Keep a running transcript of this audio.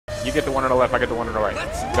You get the one on the left, I get the one on the right.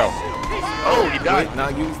 Go. Oh, you died. Now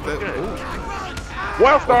use the.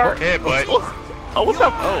 Well, Star. Yeah, but. Oh, what's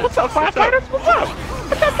up? Oh. What's up, firefighters? What's up?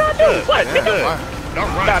 What's up, trying to do? What? Nigga?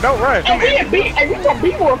 Don't run. Nah, don't run. Hey, we gonna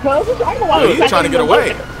be more cousins. I don't know why Oh, you trying to get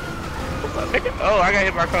away? What's up, nigga? Oh, I got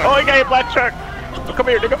hit by a car. Oh, he got hit by a truck. Oh, come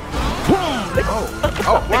here, nigga.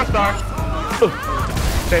 Oh, One star.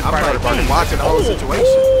 Chase I'm firefighter, like watching the whole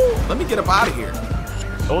situation. Let me get up out of here.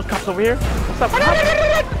 Oh, what's cops over here? What's up?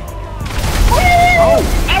 Oh,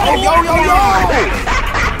 yo.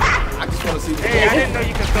 I just want to see the Hey, I didn't know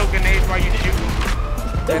you can throw grenades while you shoot.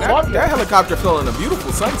 Man, that helicopter fell in a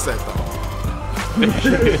beautiful sunset, though.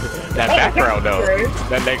 That background, though.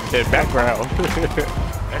 That negative background.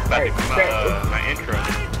 That's not even my intro.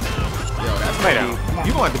 Yo, that's made out.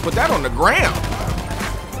 You gonna have to put that on the gram.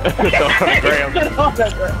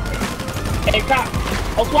 Hey, cop.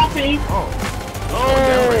 Oh, swap team.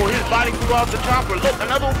 Oh, his body flew off the chopper. Look,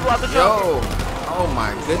 another one flew off the chopper. Yo. Oh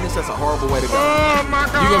my goodness, that's a horrible way to go. Oh my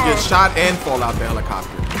God. You're gonna get shot and fall out the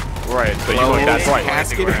helicopter. Right, so you're gonna die twice.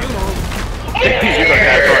 Casket funeral. You're gonna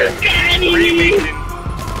die twice. Freemason.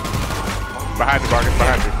 Behind you, Marcus,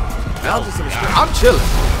 behind you. I'm chilling.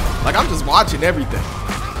 Like, I'm just watching everything.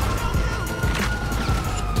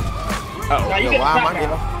 Uh-oh. Yo, why am I getting...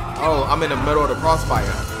 Oh, I'm in the middle of the crossfire.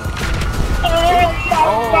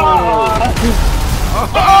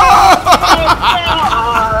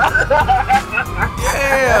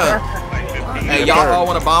 Yeah! Hey, y'all all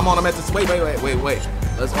want to bomb on him at the... Wait.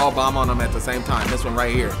 Let's all bomb on him at the same time. This one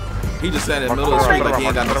right here. He just said in the middle of the street like he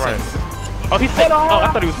ain't got no sense. Oh, he's sitting. Oh,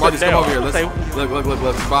 I thought he was Marcus, sitting come down. over here. Look.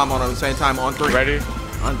 Let's bomb on him at the same time on 3. Ready?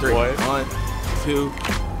 On 3. Boy. 1, 2,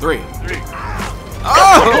 3.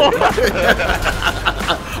 Oh!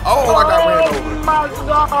 Oh, I got ran over. Oh my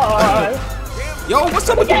God! Yo, what's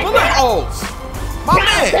up with the bullet holes? My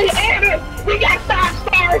man! We got 5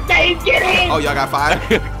 stars, Dave. Get in! Oh, y'all got 5?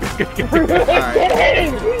 Alright.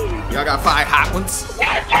 Y'all got 5 hot ones?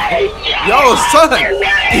 Yo, son!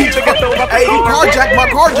 He carjacked my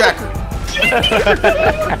carjacker!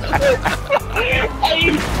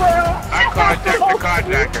 I carjacked the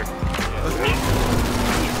carjacker.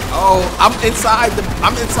 Oh, I'm inside.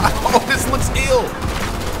 Oh, this looks ill.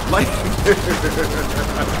 Like,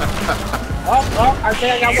 I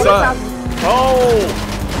think I got son.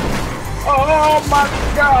 Oh my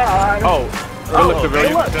God! Oh, good look,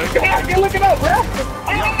 civilian. You're looking up, bro.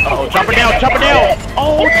 Oh, chop it down. Oh, chop it down.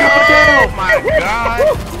 Oh my God.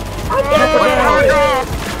 Oh my God!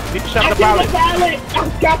 He shot the pilot. I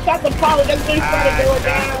shot the pilot. That thing started going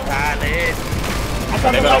down.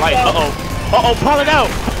 They got a light. Uh-oh, pilot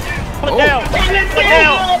out. Put down.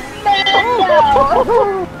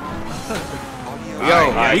 Yo,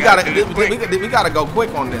 we gotta go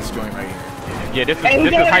quick on this joint right here. Yeah, this is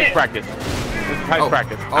heist practice.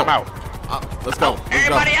 Practice. I'm out. Let's go.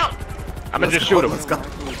 Everybody out. I'm gonna just shoot him. Let's go.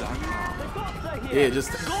 Yeah,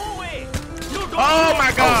 just. Oh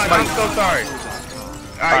my God. Oh, I'm so sorry.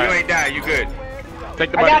 Alright, you ain't died. You good.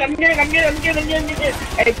 Take the I money. got him. Get him.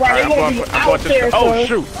 Hey, bro, they want you out there, Oh, son.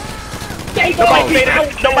 shoot.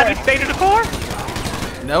 Nobody stayed in the car?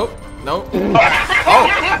 Nope.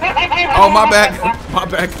 Oh, my bad.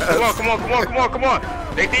 Come on.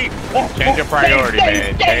 They deep. Change your priority,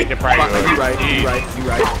 man. Change your priority.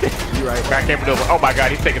 You right. Back came over. Oh my God,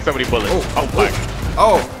 he's taking so many bullets. Oh my.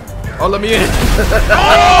 Oh, let me in.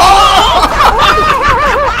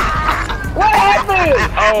 What happened?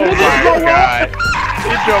 Oh my God. He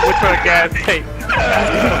drove into a gas tank.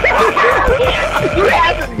 You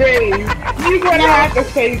haven't been. You're gonna have to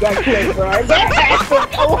say that clip, bro. That happened.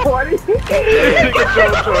 Oh, what is it?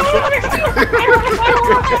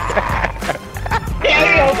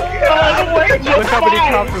 Look how many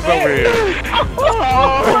cops is over here.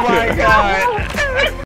 Oh my God.